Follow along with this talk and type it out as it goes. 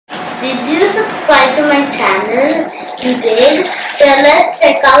Did you subscribe to my channel? You did? Then let's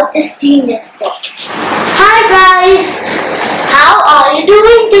check out this genius box. Hi guys! How are you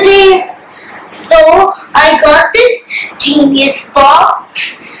doing today? So I got this genius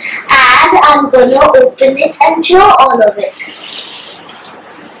box and I'm gonna open it and draw all of it.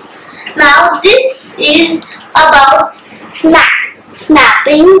 Now this is about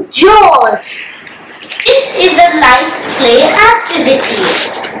snapping jaws. This is a light play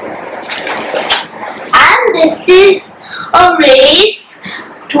activity. And this is a race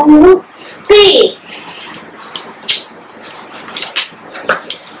to space.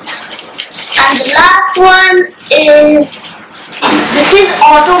 And the last one is, this is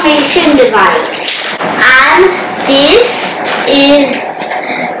automation device. And this is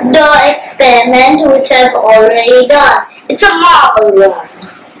the experiment which I've already done. It's a marble one.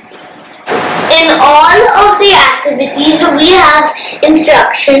 In all of the activities, we have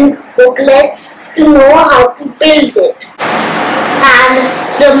instruction booklets to know how to build it. And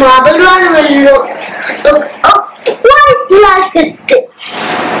the marble one will look quite like this.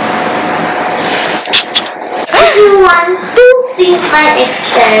 If you want to see my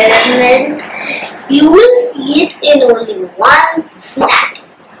experiment, you will see it in only one snap.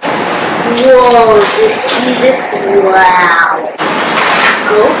 Whoa, do you see this? Wow.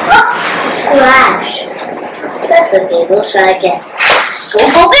 Go. Crash. That's okay, we'll try again.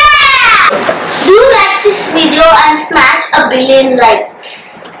 Go. Do like this video and smash a billion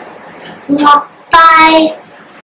likes. Bye.